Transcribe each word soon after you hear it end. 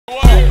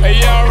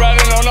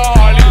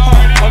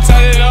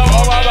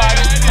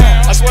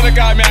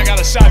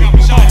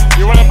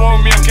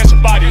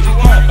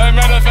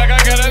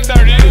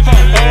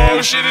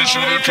shit and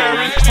shoot and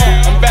carry.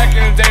 I'm back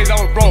in the days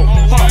I was broke.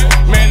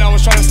 Man, I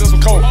was trying to steal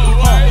some coke.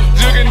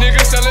 Jugga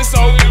niggas selling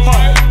soap.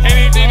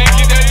 Anything to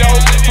get that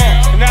dope.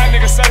 Now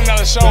niggas selling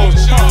out of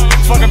shows.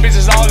 Fucking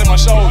bitches all in my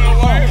show.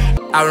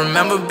 I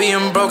remember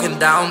being broken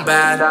down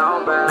bad.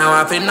 Now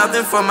I pay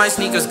nothing for my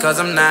sneakers cause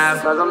I'm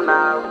nav.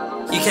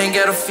 You can't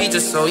get a feature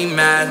so he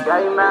mad.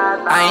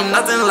 I ain't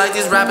nothing like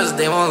these rappers,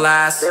 they won't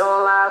last.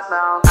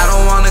 I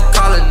don't wanna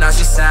call her, now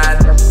she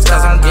sad.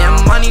 Cause I'm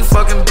getting money,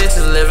 fucking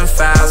bitches living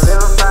fast.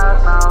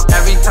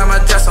 Every time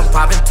I dress I'm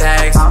popping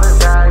tags.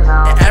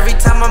 And every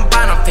time I'm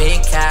buying I'm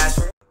paying cash.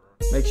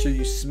 Make sure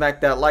you smack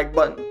that like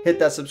button, hit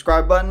that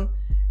subscribe button,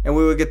 and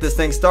we will get this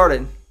thing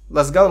started.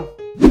 Let's go.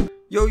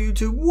 Yo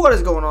YouTube, what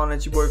is going on?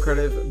 It's your boy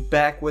Creative,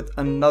 back with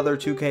another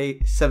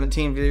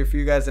 2K17 video for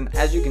you guys. And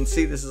as you can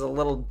see, this is a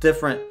little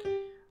different.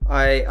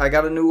 I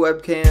got a new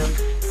webcam.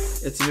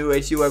 It's a new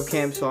HD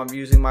webcam, so I'm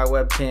using my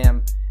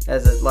webcam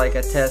as like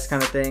a test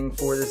kind of thing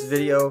for this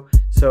video.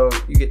 So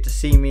you get to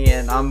see me,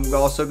 and I'm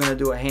also going to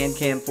do a hand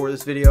cam for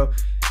this video.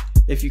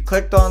 If you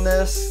clicked on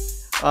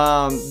this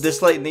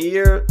this late in the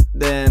year,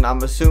 then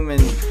I'm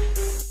assuming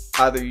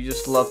either you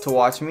just love to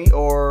watch me,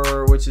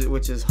 or which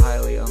is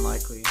highly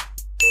unlikely,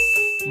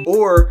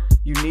 or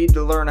you need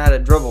to learn how to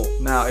dribble.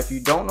 Now if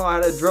you don't know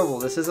how to dribble,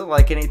 this isn't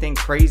like anything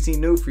crazy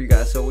new for you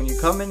guys. So when you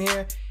come in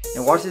here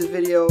and watch this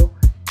video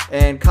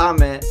and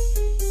comment,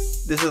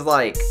 this is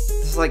like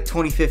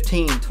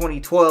 2015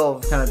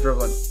 2012 kind of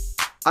dribbling.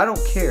 I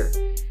don't care.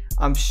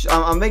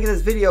 I'm making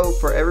this video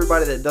for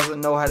everybody that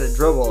doesn't know how to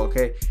dribble,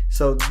 okay?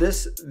 So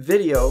this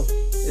video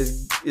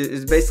is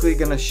basically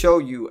going to show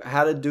you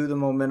how to do the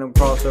momentum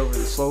crossover, the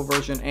slow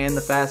version and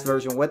the fast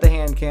version with the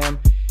hand cam.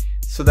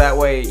 So that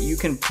way you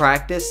can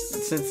practice.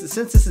 Since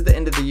this is the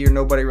end of the year,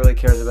 nobody really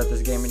cares about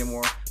this game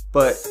anymore.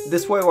 But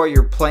this way, while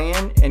you're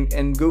playing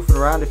and goofing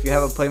around, if you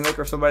have a playmaker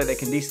or somebody that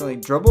can decently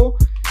dribble,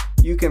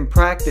 you can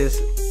practice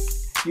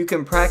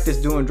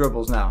doing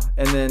dribbles now.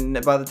 And then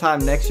by the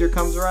time next year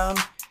comes around,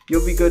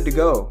 you'll be good to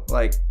go.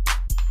 Like,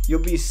 you'll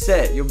be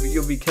set.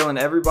 You'll be killing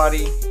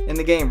everybody in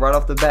the game right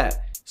off the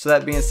bat. So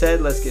that being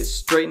said, let's get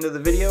straight into the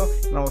video,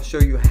 and I'll show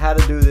you how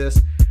to do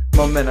this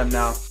momentum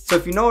now. So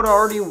if you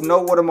already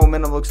know what a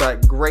momentum looks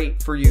like,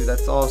 great for you.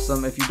 That's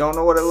awesome. If you don't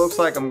know what it looks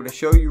like, I'm going to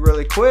show you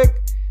really quick.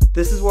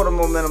 This is what a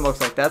momentum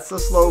looks like. That's the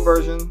slow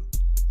version.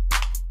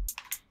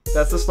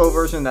 That's the slow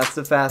version. That's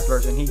the fast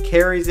version. He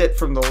carries it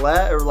from the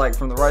left, or like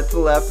from the right to the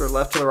left, or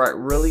left to the right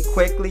really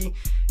quickly.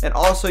 And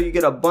also you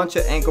get a bunch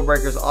of ankle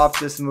breakers off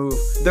this move.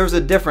 There's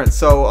a difference.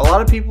 So a lot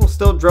of people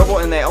still dribble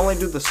and they only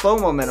do the slow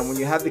momentum when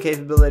you have the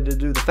capability to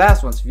do the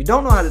fast ones. If you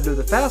don't know how to do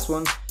the fast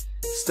ones,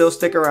 still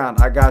stick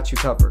around. I got you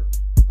covered.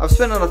 I've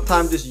spent enough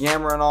time just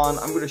yammering on.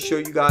 I'm going to show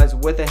you guys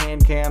with a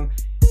hand cam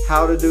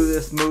how to do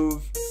this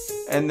move,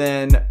 and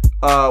then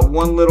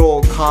one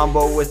little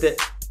combo with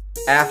it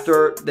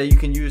after that you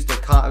can use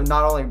to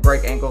not only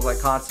break ankles like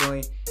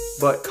constantly,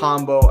 but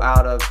combo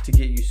out of to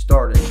get you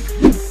started.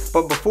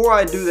 But before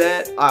I do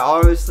that, I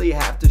obviously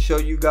have to show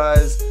you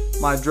guys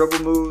my dribble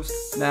moves.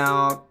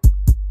 Now,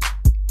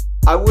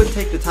 I would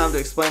take the time to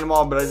explain them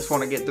all, but I just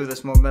want to get through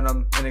this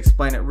momentum and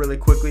explain it really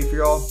quickly for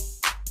y'all.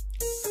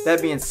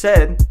 That being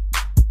said,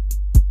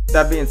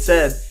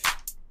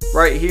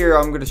 right here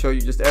I'm going to show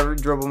you just every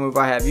dribble move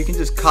I have. You can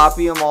just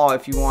copy them all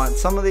if you want.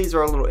 Some of these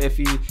are a little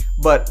iffy,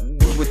 but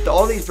with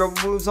all these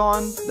dribble moves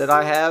on that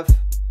I have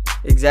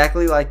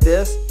exactly like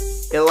this,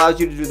 it allows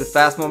you to do the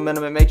fast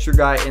momentum. It makes your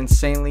guy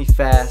insanely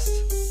fast,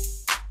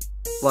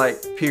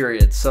 like,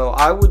 period. So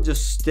I would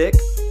just stick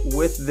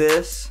with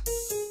this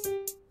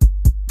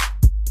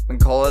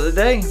and call it a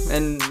day.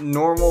 And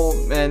normal,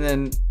 and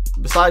then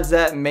besides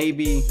that,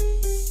 maybe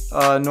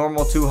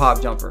normal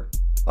 2-hop jumper.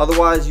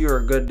 Otherwise, you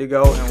are good to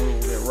go, and we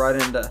will get right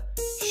into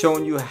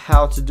showing you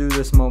how to do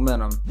this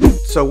momentum.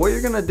 So what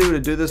you're gonna do to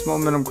do this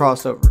momentum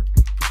crossover,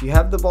 if you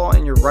have the ball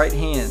in your right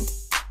hand,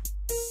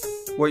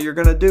 what you're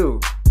gonna do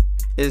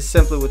is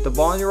simply, with the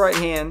ball in your right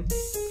hand,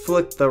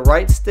 flick the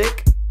right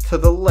stick to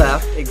the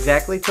left,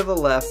 exactly to the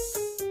left.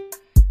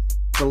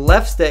 The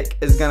left stick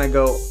is gonna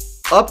go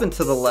up and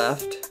to the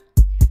left,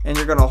 and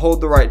you're gonna hold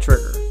the right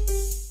trigger.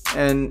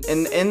 And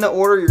in the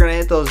order you're gonna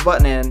hit those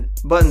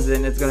buttons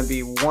in, it's gonna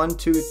be 1,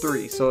 2,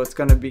 3. So it's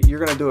gonna be,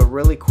 you're gonna do it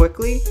really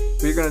quickly,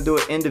 but you're gonna do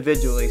it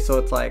individually. So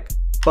it's like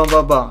bum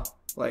bum bum,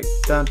 like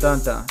dun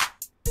dun dun.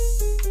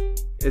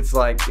 It's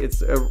like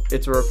it's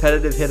a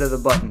repetitive hit of the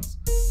buttons.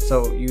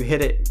 So you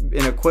hit it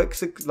in a quick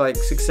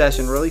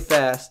succession, really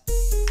fast,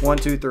 1,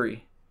 2,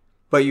 3.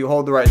 But you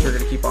hold the right trigger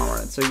to keep on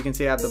running. So you can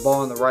see I have the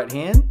ball in the right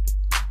hand.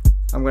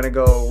 I'm gonna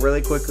go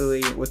really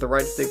quickly with the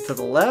right stick to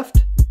the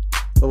left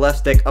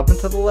stick up and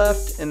to the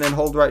left, and then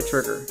hold right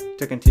trigger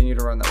to continue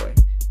to run that way.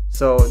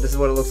 So this is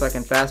what it looks like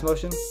in fast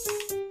motion.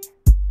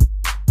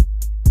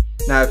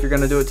 Now if you're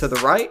gonna do it to the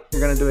right, you're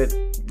gonna do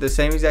it the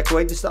same exact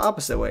way, just the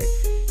opposite way.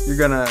 You're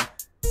gonna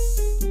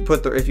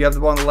put if you have the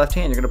ball in the left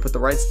hand, you're gonna put the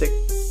right stick,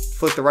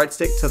 flick the right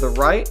stick to the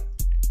right,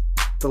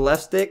 the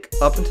left stick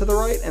up and to the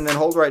right, and then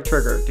hold right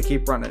trigger to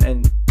keep running.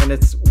 And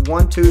it's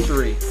 1, 2,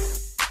 3.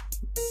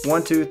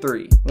 1, 2,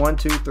 3, 1,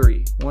 2,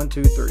 3, 1,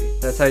 2, 3.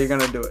 That's how you're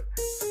gonna do it.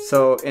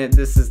 So, and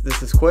this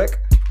is quick.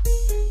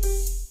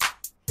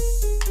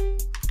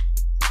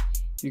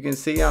 You can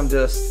see I'm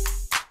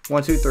just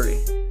 1, 2, 3,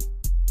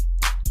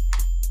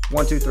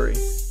 1, 2, 3.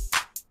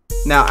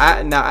 Now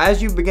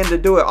as you begin to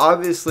do it,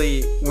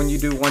 obviously when you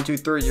do 1, 2,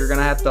 3, you're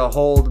gonna have to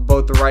hold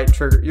both the right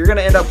trigger. You're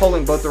gonna end up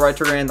holding both the right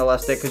trigger and the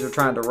left stick because you're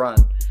trying to run.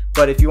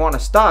 But if you want to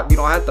stop, you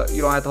don't have to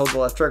hold the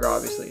left trigger,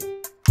 obviously.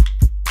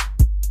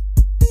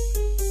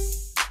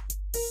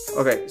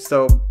 Okay,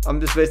 so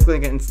I'm just basically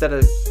gonna, instead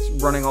of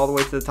running all the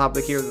way to the top of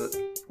the key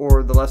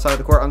or the left side of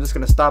the court, I'm just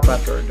gonna stop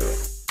after I do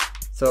it.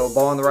 So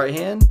ball in the right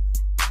hand,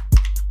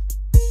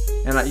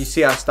 and you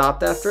see I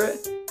stopped after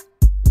it.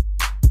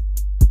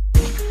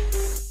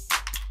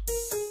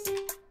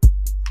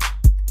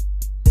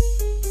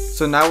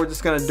 So now we're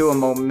just gonna do a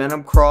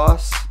momentum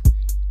cross.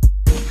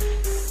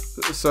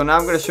 So now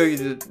I'm gonna show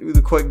you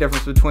the quick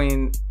difference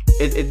between,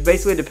 it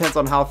basically depends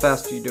on how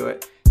fast you do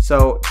it.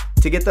 So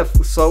to get the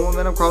slow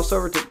momentum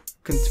crossover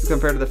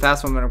compared to the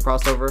fast momentum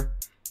crossover,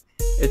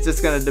 it's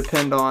just gonna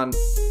depend on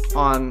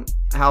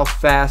how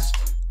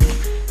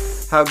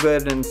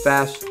good and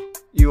fast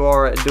you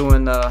are at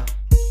doing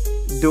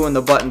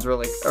the buttons,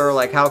 really, or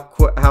like how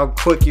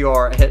quick you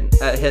are at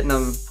hitting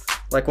them,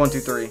 like 1,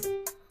 2, 3.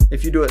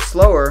 If you do it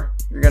slower,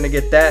 you're gonna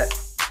get that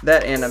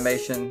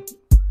animation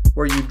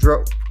where you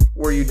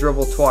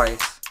dribble twice.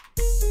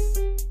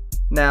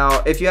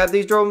 Now, if you have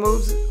these dribble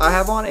moves I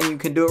have on and you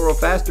can do it real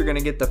fast, you're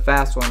gonna get the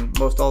fast one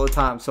most all the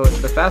time. So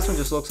the fast one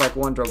just looks like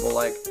one dribble.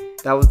 Like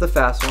that was the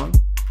fast one,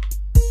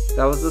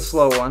 that was the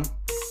slow one,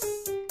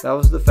 that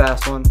was the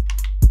fast one,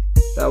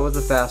 that was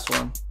the fast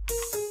one.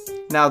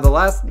 Now the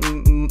last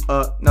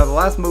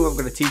move I'm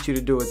gonna teach you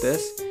to do with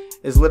this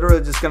is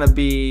literally just gonna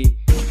be.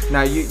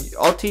 Now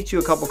I'll teach you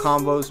a couple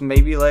combos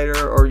maybe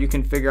later, or you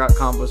can figure out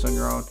combos on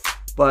your own.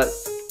 But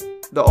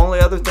the only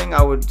other thing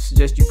I would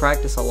suggest you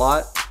practice a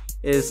lot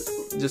is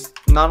just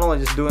not only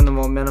just doing the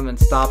momentum and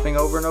stopping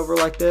over and over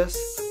like this,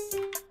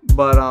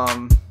 but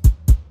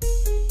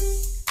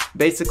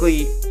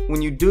basically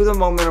when you do the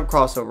momentum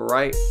crossover,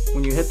 right?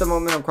 When you hit the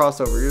momentum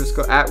crossover, you just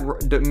go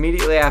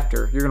immediately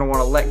after. You're gonna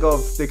want to let go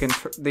of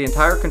the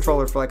entire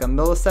controller for like a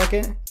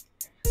millisecond.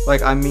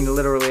 Like I mean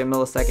literally a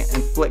millisecond,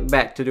 and flick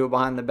back to do it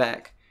behind the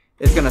back.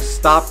 It's gonna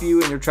stop you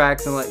in your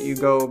tracks and let you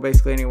go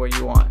basically anywhere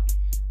you want.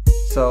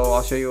 So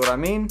I'll show you what I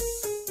mean.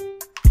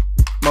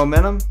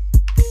 Momentum,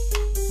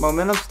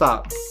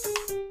 stop.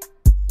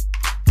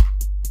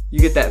 You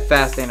get that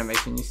fast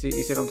animation. You see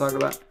what I'm talking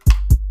about?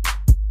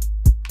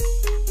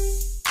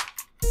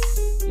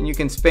 And you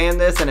can span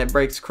this and it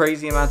breaks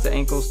crazy amounts of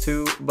ankles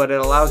too, but it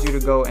allows you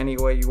to go any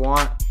way you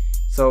want.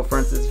 So for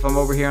instance, if I'm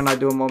over here and I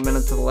do a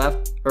momentum to the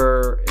left,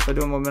 or if I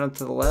do a momentum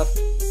to the left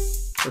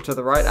or to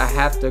the right, I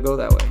have to go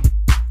that way.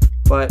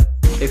 But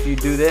if you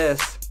do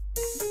this,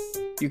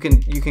 you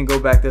can go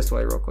back this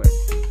way real quick.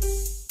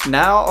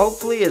 Now,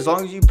 hopefully, as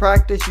long as you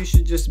practice, you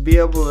should just be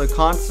able to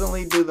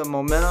constantly do the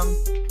momentum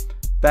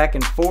back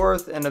and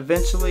forth, and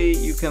eventually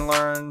you can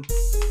learn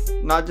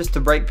not just to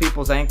break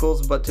people's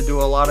ankles, but to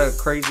do a lot of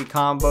crazy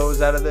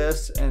combos out of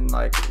this and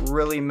like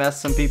really mess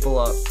some people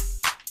up.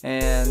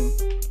 And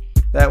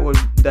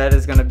that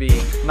is going to be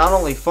not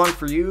only fun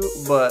for you,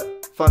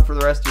 but fun for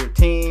the rest of your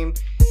team.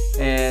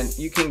 And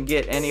you can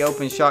get any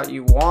open shot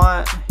you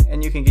want,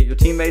 and you can get your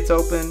teammates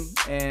open,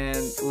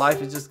 and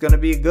life is just going to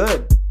be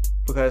good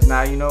because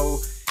now you know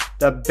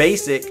the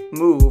basic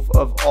move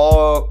of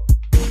all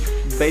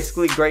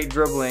basically great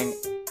dribbling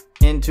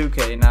in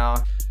 2K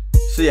now.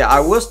 So yeah, I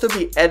will still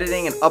be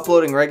editing and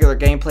uploading regular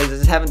gameplays. I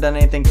just haven't done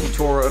anything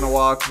tutorial in a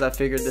while because I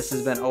figured this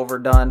has been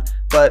overdone.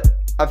 But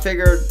I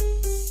figured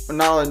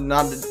not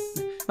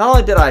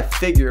only did I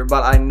figure,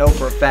 but I know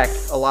for a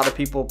fact a lot of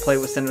people play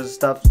with centers and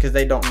stuff because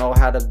they don't know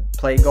how to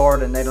play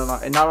guard, and they don't know.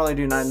 And not only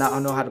do not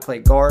know how to play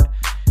guard,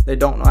 they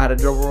don't know how to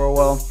dribble real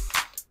well.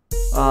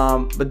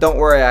 But don't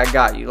worry, I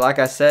got you. Like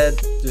I said,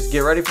 just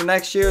get ready for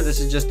next year. This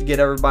is just to get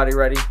everybody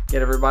ready,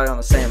 get everybody on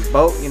the same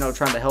boat. You know,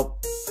 trying to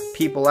help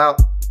people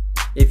out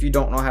if you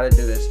don't know how to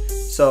do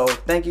this. So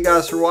thank you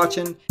guys for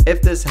watching.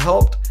 If this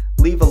helped,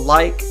 leave a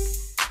like.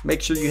 Make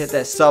sure you hit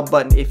that sub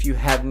button if you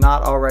have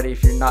not already,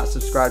 if you're not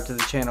subscribed to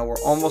the channel. We're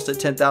almost at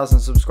 10,000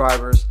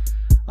 subscribers.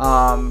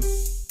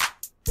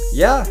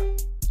 Yeah,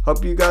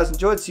 hope you guys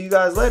enjoyed. See you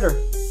guys later.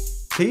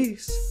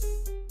 Peace.